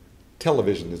said,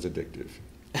 television is addictive.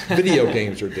 Video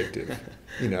games are addictive.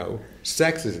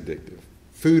 Sex is addictive.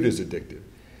 Food is addictive.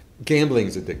 Gambling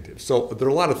is addictive. So there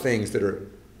are a lot of things that are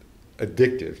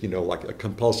addictive, like a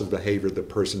compulsive behavior the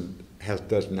person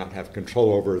does not have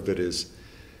control over that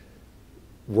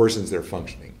worsens their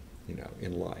functioning,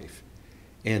 in life.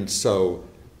 And so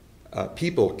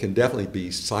people can definitely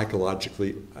be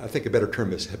psychologically, I think a better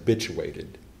term is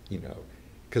habituated,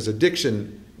 because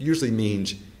addiction usually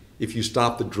means if you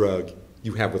stop the drug,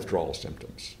 you have withdrawal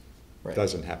symptoms. Right. It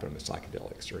doesn't happen with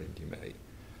psychedelics or MDMA.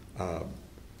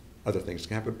 Other things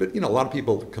can happen, but a lot of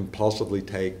people compulsively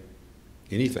take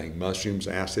anything, mushrooms,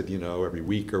 acid, every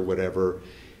week or whatever,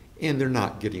 and they're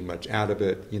not getting much out of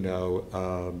it,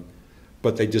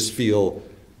 but they just feel,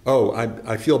 oh,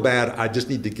 I feel bad, I just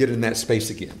need to get in that space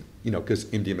again, because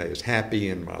MDMA is happy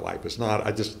and my life is not.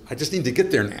 I just need to get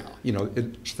there now,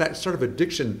 It's that sort of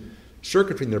addiction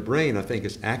circuitry in their brain, I think,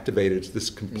 is activated. It's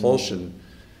this compulsion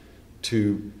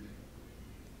to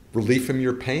relief from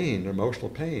your pain, emotional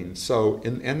pain. So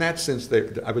in that sense,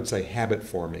 I would say habit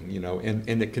forming, you know,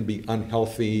 and it can be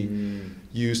unhealthy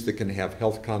use that can have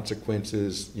health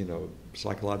consequences, you know,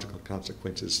 psychological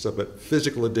consequences. So, but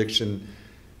physical addiction,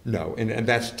 no, and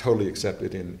that's totally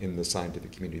accepted in the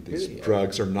scientific community. These really?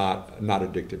 drugs are not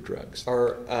addictive drugs.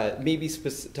 Are maybe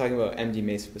talking about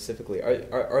MDMA specifically,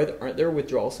 aren't there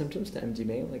withdrawal symptoms to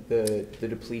MDMA, like the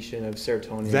depletion of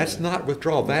serotonin? That's not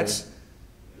withdrawal.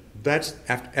 That's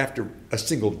after a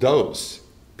single dose,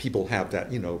 people have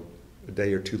that, you know, a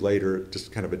day or two later,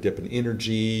 just kind of a dip in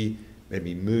energy,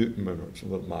 maybe mood, a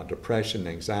little mild depression,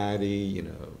 anxiety, you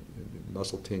know,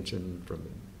 muscle tension from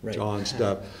the jaw and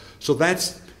stuff. So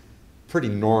that's pretty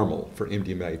normal for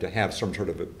MDMA to have some sort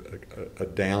of a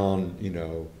down, you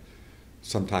know,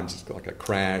 sometimes it's like a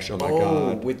crash, oh my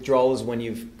God. Withdrawal is when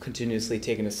you've continuously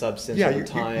taken a substance over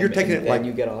time, you're taking and it like, then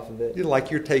you get off of it.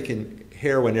 Like you're taking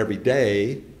heroin every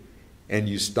day, and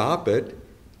you stop it,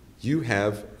 you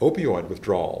have opioid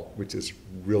withdrawal, which is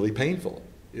really painful.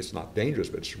 It's not dangerous,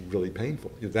 but it's really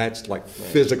painful. That's like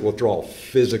physical withdrawal,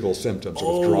 physical symptoms of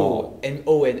withdrawal.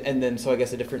 And then so I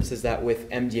guess the difference is that with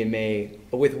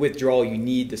MDMA, with withdrawal, you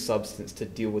need the substance to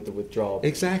deal with the withdrawal.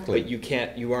 Exactly.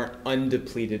 But you aren't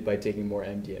undepleted by taking more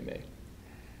MDMA.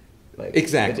 Like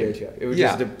exactly. It would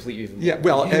just deplete you. Yeah.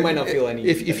 Well, you might not feel any.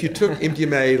 If you took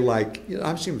MDMA, like, you know,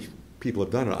 I've seen people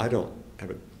have done it. I don't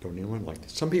know anyone like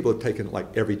this. Some people have taken it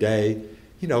like every day,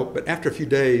 you know, but after a few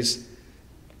days,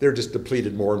 they're just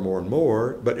depleted more and more and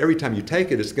more. But every time you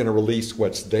take it, it's going to release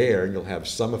what's there, and you'll have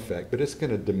some effect, but it's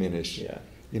going to diminish. Yeah.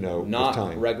 You know, not with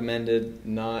time. Recommended.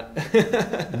 Not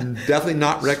definitely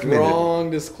not recommended.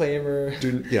 Strong disclaimer.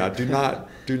 Do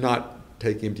not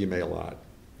take MDMA a lot.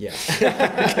 Yeah.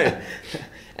 Okay.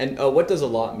 And what does a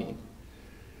lot mean?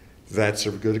 That's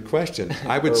a good question.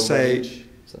 I would say,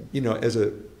 you know,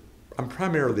 I'm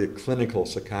primarily a clinical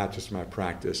psychiatrist in my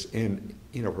practice, and,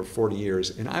 you know, for 40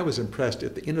 years, and I was impressed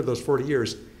at the end of those 40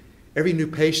 years, every new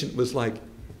patient was like,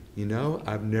 you know,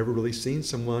 I've never really seen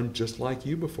someone just like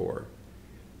you before.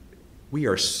 We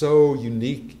are so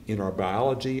unique in our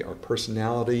biology, our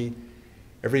personality,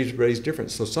 everybody's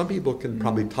different. So some people can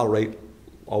probably tolerate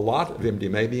a lot of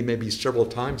MDMA, maybe several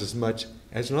times as much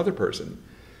as another person.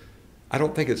 I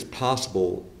don't think it's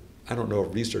possible. I don't know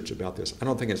of research about this. I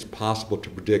don't think it's possible to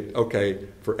predict, okay,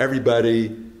 for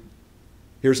everybody,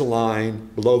 here's a line,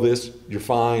 below this, you're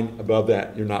fine, above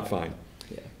that, you're not fine.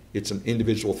 Yeah. It's an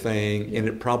individual thing, and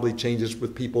it probably changes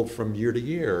with people from year to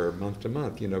year or month to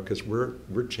month, you know, because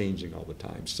we're changing all the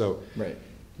time. So there's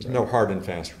no hard and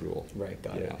fast rule. Right,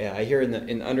 got it. Yeah, I hear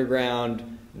in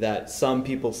underground that some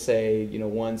people say, you know,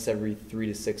 once every 3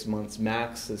 to 6 months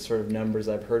max is sort of numbers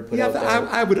I've heard put out there.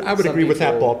 I would agree with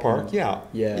that ballpark. Yeah.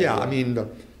 I mean,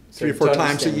 3 or 4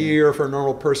 times a year for a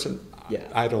normal person. Yeah.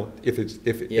 I don't. If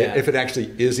it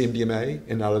actually is MDMA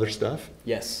and not other stuff.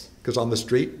 Yes. Because on the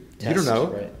street, you don't know.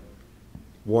 Right.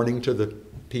 Warning to the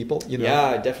people. You know.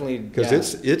 Yeah, definitely. Because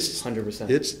it's 100%.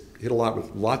 It's hit a lot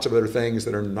with lots of other things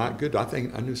that are not good. I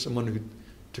think I knew someone who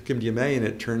took MDMA, and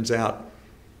it turns out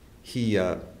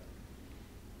it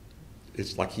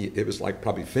was like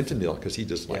probably fentanyl, because he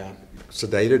just like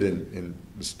sedated and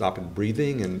was stopping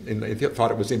breathing, and they thought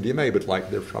it was MDMA, but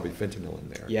like there's probably fentanyl in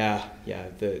there. Yeah,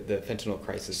 the fentanyl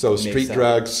crisis. So street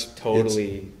drugs,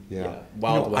 totally.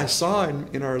 Wild West. I saw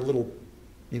in our little,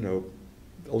 you know,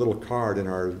 a little card in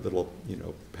our little, you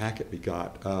know, packet we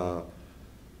got,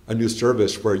 a new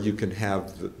service where you can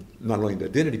have not only the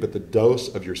identity but the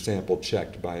dose of your sample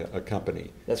checked by a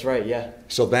company. That's right. Yeah.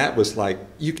 So that was like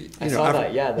I saw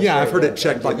that. Yeah. I've heard it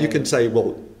checked. Like you can say,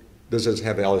 well, does this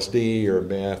have LSD or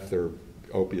meth or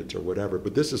opiates or whatever?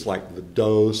 But this is like the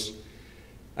dose.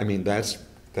 I mean, that's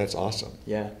awesome.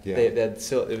 Yeah.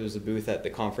 It was a booth at the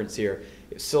conference here.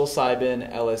 Psilocybin,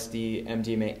 LSD,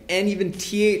 MDMA, and even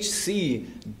THC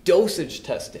dosage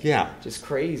testing. Yeah. Just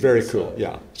crazy. Very cool.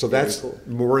 So that's cool.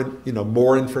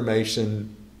 More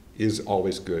information is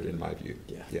always good in my view.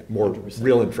 Yeah. More 100%.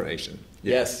 Real information.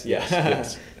 Yes.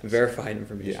 Verified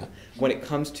information. Yeah. When it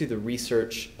comes to the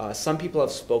research, some people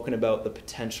have spoken about the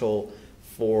potential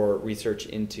for research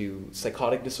into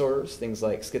psychotic disorders, things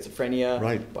like schizophrenia,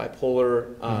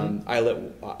 bipolar.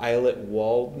 Eilert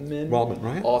Waldman,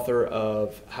 author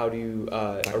of How to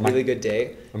A Really Good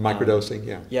Day. Microdosing,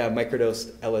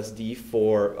 microdosed LSD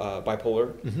for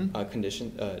bipolar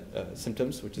condition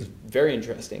symptoms, which is very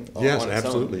interesting. Yes,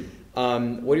 absolutely.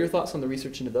 What are your thoughts on the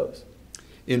research into those?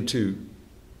 Into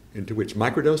which?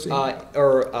 Microdosing?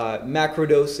 Or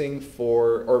macrodosing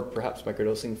or perhaps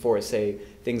microdosing for, say,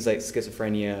 things like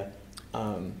schizophrenia,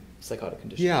 psychotic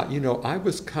conditions. Yeah, you know, I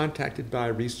was contacted by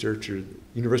a researcher at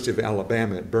University of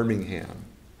Alabama at Birmingham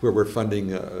where we're funding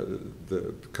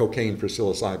the cocaine for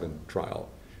psilocybin trial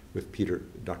with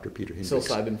Dr. Peter Hendricks.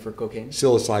 Psilocybin for cocaine?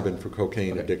 Psilocybin for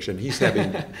cocaine Okay. addiction. It's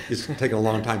taken a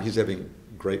long time. He's having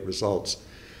great results.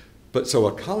 But so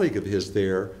a colleague of his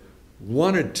there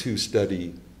wanted to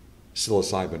study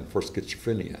psilocybin for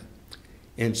schizophrenia.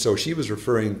 And so she was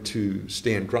referring to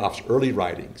Stan Grof's early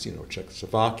writings,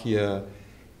 Czechoslovakia,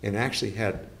 and actually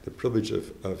had the privilege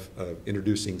of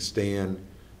introducing Stan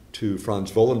to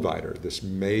Franz Vollenweider, this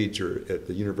major at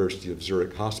the University of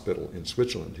Zurich Hospital in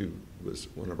Switzerland, who was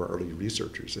one of our early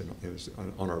researchers and is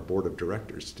on our board of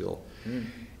directors still.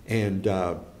 And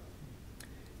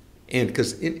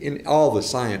because in all the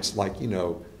science,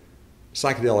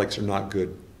 psychedelics are not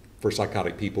good for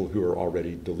psychotic people who are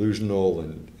already delusional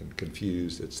and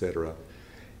confused, etc.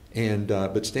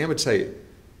 But Stan would say,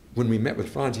 when we met with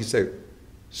Franz, he'd say,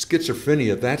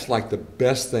 schizophrenia, that's like the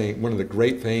best thing, one of the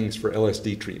great things for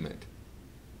LSD treatment.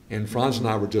 And Franz and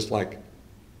I were just like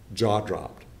jaw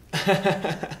dropped.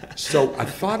 So I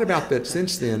thought about that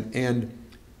since then, and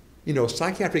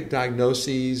psychiatric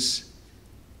diagnoses,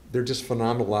 they're just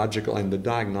phenomenological, and the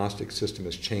diagnostic system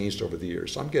has changed over the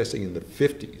years. So I'm guessing in the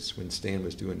 50s, when Stan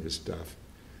was doing his stuff,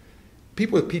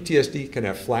 people with PTSD can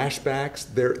have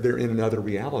flashbacks. They're in another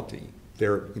reality.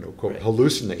 They're quote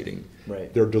hallucinating.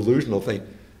 Right. They're delusional thing.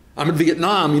 I'm in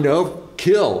Vietnam,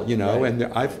 kill, Right. And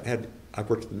I've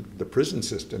worked in the prison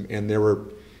system, and there were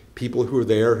people who were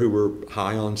there who were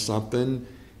high on something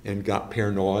and got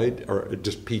paranoid or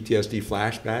just PTSD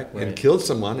flashback and killed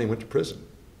someone and went to prison.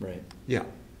 Right. Yeah,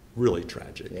 really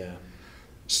tragic. Yeah.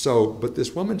 So, but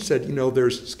this woman said,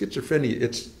 there's schizophrenia.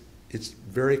 It's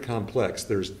very complex.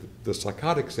 There's the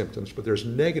psychotic symptoms, but there's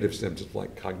negative symptoms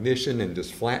like cognition and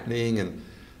just flattening and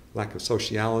lack of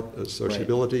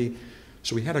sociability. Right.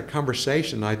 So we had a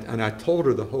conversation, and I told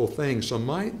her the whole thing. So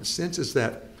my sense is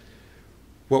that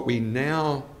what we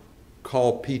now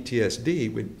call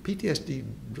PTSD, when PTSD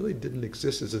really didn't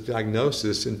exist as a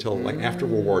diagnosis until after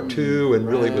World War II, and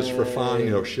really was for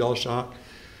fun, shell shock.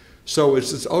 So it's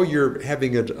just, you're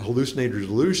having a hallucinated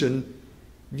delusion,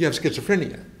 you have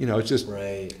schizophrenia. It's just,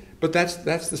 but that's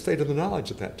the state of the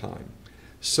knowledge at that time.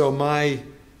 So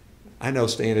I know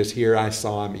Stan is here. I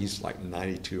saw him. He's like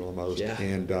 92 almost. Yeah.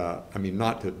 And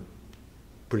not to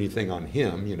put anything on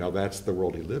him, that's the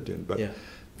world he lived in. But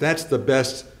that's the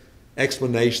best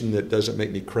explanation that doesn't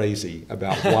make me crazy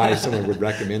about why someone would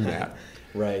recommend that.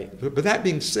 Right. But that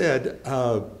being said,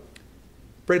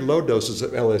 very low doses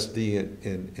of LSD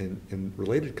and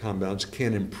related compounds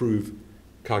can improve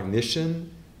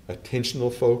cognition,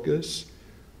 attentional focus.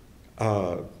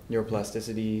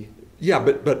 Neuroplasticity. Yeah,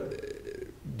 but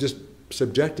just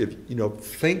subjective,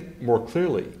 think more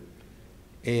clearly.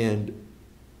 And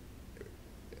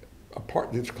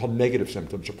it's called negative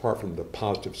symptoms, apart from the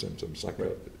positive symptoms, like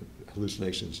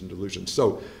hallucinations and delusions.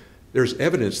 So there's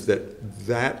evidence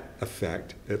that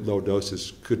effect at low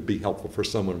doses could be helpful for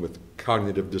someone with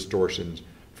cognitive distortions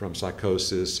from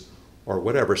psychosis or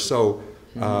whatever. So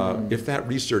if that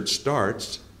research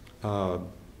starts,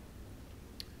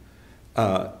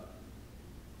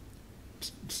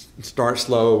 start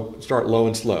low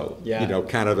and slow. Yeah.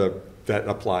 That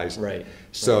applies. Right.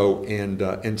 So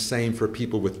and same for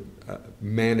people with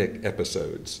manic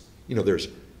episodes. There's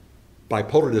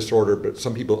bipolar disorder, but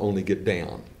some people only get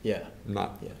down. Yeah.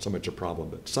 Not so much a problem,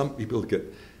 but some people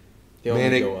get They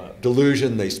manic only go up.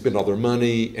 delusion. They spend all their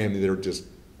money, and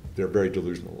they're very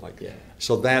delusional.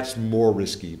 So that's more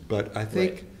risky. But I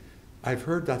think I've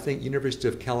heard. I think University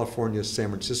of California, San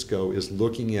Francisco is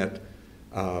looking at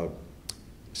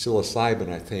psilocybin,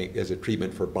 I think, as a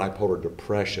treatment for bipolar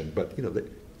depression. But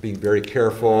being very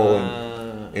careful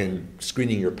and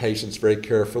screening your patients very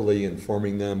carefully,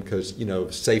 informing them, because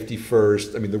safety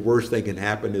first. I mean, the worst thing can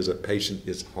happen is a patient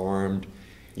is harmed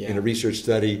in a research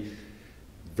study.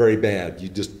 Very bad. You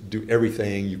just do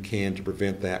everything you can to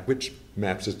prevent that, which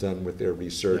MAPS has done with their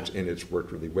research, and it's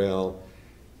worked really well.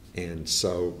 And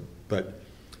so, but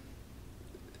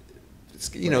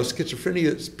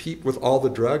schizophrenia, with all the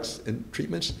drugs and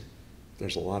treatments,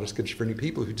 there's a lot of schizophrenic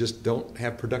people who just don't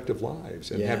have productive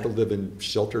lives and have to live in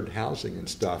sheltered housing and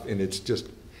stuff. And it's just,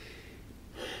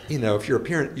 if you're a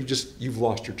parent, you've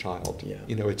lost your child. Yeah.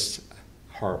 It's a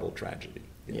horrible tragedy.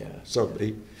 So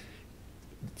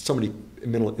so many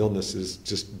mental illnesses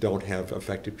just don't have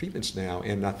effective treatments now.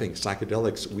 And I think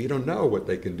psychedelics, we don't know what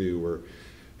they can do or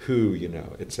who,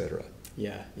 et cetera.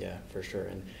 Yeah, for sure.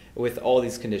 And with all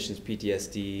these conditions,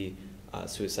 PTSD,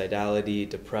 suicidality,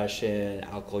 depression,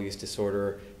 alcohol use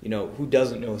disorder. You know, who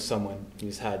doesn't know someone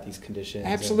who's had these conditions?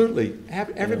 Absolutely.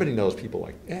 Everybody knows people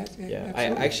like that. Yeah, I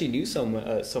actually knew someone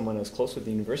I was close with at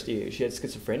the university. She had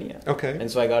schizophrenia. Okay. And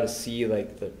so I got to see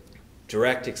like the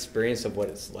direct experience of what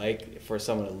it's like for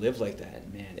someone to live like that.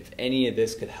 And man, if any of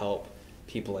this could help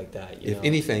people like that, you know.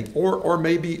 Anything, or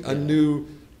maybe a new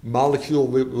molecule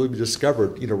will be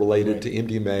discovered, you know, related to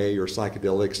MDMA or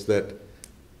psychedelics that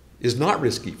is not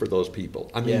risky for those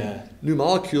people. I mean, new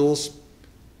molecules.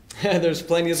 There's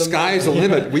plenty of them. Sky's the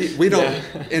limit. We don't,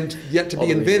 and yet to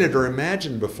be invented or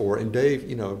imagined before. And Dave,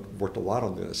 you know, worked a lot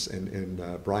on this.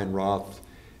 And Brian Roth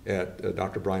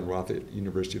Dr. Brian Roth at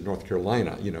University of North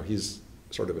Carolina, you know, he's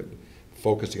sort of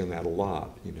focusing on that a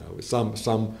lot. You know,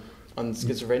 some on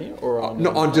schizophrenia or on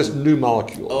on just new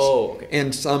molecules. Oh, okay.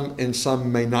 And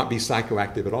some may not be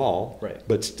psychoactive at all, right,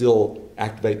 but still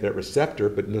activate that receptor,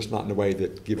 but just not in a way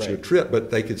that gives you a trip. But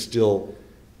they could still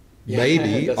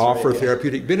maybe offer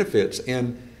therapeutic benefits.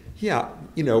 And yeah,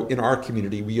 you know, in our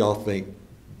community, we all think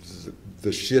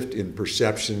the shift in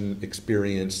perception,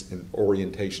 experience, and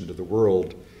orientation to the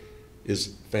world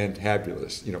is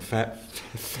fantabulous. You know,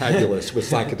 fabulous with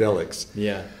psychedelics.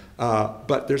 Yeah.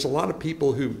 But there's a lot of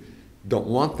people who don't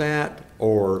want that,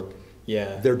 or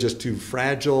they're just too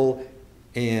fragile,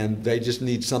 and they just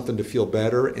need something to feel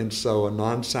better. And so a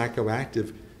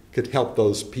non-psychoactive could help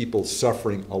those people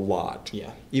suffering a lot,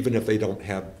 even if they don't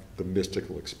have the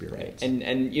mystical experience. Right.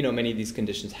 And you know, many of these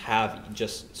conditions have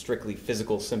just strictly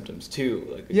physical symptoms too,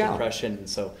 like depression. And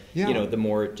so you know, the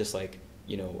more just like,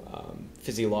 you know,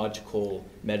 physiological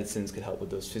medicines could help with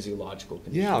those physiological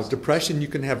conditions. Yeah, depression, you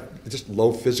can have just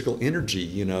low physical energy,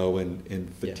 you know,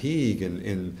 and fatigue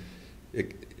and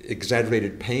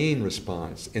exaggerated pain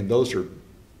response. And those are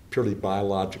purely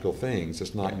biological things.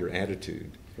 It's not your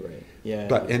attitude. Right.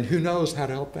 Yeah. And who knows how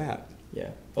to help that?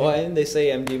 Yeah. Oh, and they say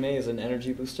MDMA is an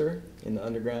energy booster in the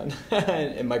underground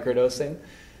and microdosing,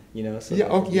 you know. So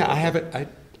I haven't. I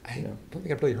don't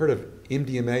think I've really heard of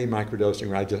MDMA microdosing.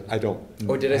 Or I don't.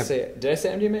 Oh, did I say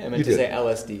MDMA? I meant to say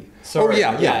LSD. Sorry.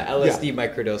 Oh yeah, LSD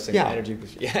microdosing, energy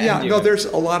booster. Yeah. No, there's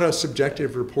a lot of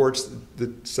subjective reports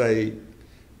that say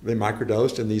they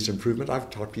microdosed and these improvements. I've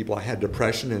talked to people. I had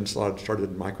depression and so I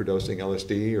started microdosing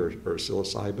LSD or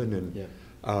psilocybin and.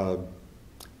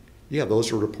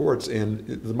 Those are reports, and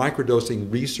the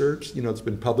microdosing research, you know, it's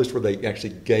been published where they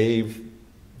actually gave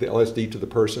the LSD to the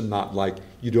person, not like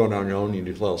you do it on your own and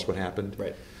you tell us what happened.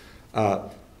 Right.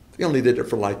 They only did it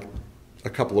for like a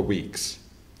couple of weeks,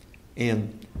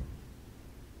 and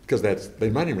because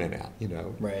their money ran out, you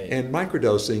know. Right. And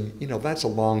microdosing, you know, that's a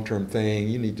long-term thing.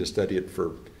 You need to study it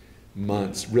for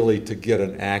months really to get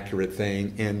an accurate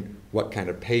thing, and what kind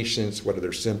of patients, what are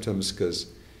their symptoms, because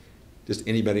just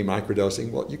anybody microdosing,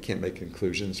 well, you can't make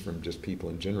conclusions from just people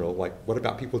in general. Like, what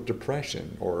about people with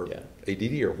depression or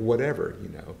ADD or whatever, you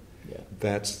know? Yeah.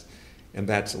 That's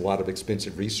a lot of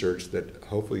expensive research that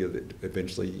hopefully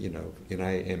eventually, you know,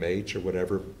 NIMH or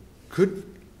whatever could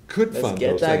fund those things. Let's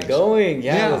get that going.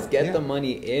 Let's get the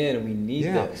money in. We need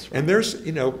this. Right? And there's,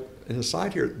 you know, an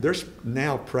aside here, there's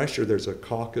now pressure. There's a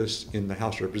caucus in the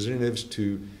House of Representatives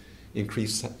to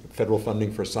increase federal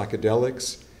funding for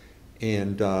psychedelics.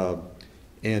 And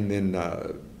then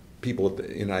people at the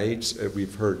NIH,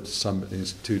 we've heard some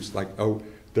institutes like,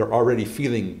 they're already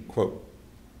feeling, quote,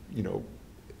 you know,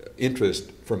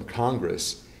 interest from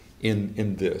Congress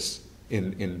in this,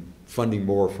 in funding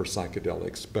more for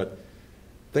psychedelics. But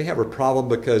they have a problem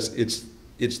because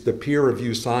it's the peer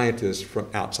review scientists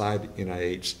from outside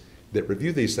NIH that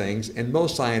review these things, and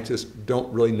most scientists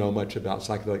don't really know much about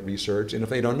psychedelic research. And if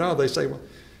they don't know, they say, well,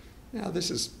 yeah,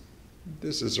 this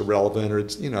is irrelevant, or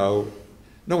it's, you know,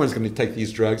 no one's going to take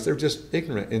these drugs. They're just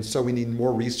ignorant. And so we need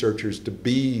more researchers to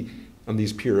be on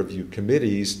these peer review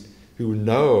committees who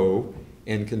know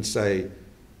and can say,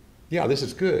 yeah, this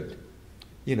is good.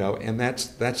 You know, and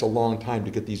that's a long time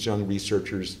to get these young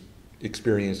researchers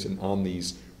experienced and on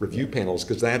these review panels,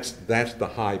 because that's the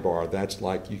high bar. That's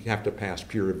like you have to pass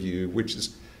peer review, which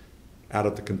is out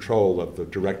of the control of the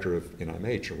director of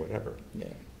NIMH or whatever. Yeah.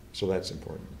 So that's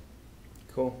important.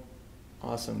 Cool.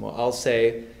 Awesome. Well, I'll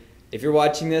say, if you're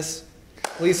watching this,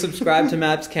 please subscribe to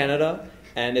MAPS Canada.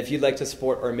 And if you'd like to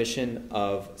support our mission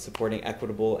of supporting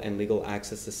equitable and legal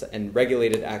access and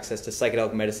regulated access to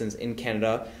psychedelic medicines in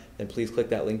Canada, then please click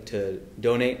that link to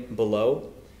donate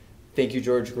below. Thank you,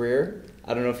 George Greer.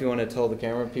 I don't know if you want to tell the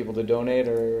camera people to donate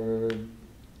or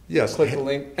click the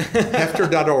link.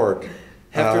 Heffter.org.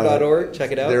 Heffter.org.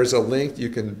 Check it out. There's a link. You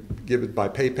can give it by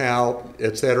PayPal,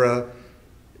 etc.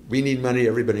 We need money.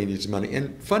 Everybody needs money.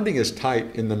 And funding is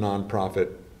tight in the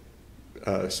nonprofit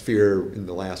sphere in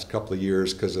the last couple of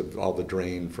years because of all the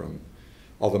drain from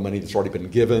all the money that's already been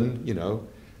given. You know,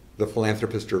 the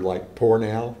philanthropists are like poor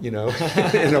now. You know,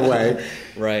 in a way.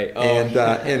 Right. Oh.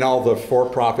 And all the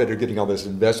for-profit are getting all this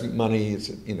investment money.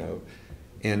 You know,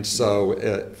 and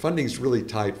so funding's really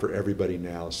tight for everybody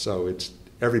now. So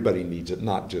everybody needs it,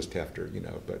 not just Heffter. You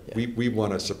know, but we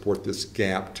want to support this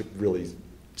gap to really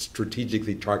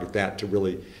strategically target that, to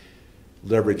really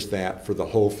leverage that for the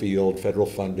whole field, federal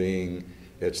funding,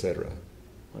 et cetera.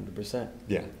 100%.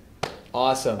 Yeah.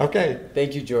 Awesome. Okay.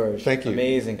 Thank you, George. Thank you.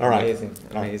 Amazing. All right. Amazing.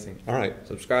 Amazing. All right.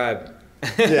 Subscribe.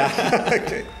 Yeah.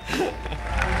 Okay.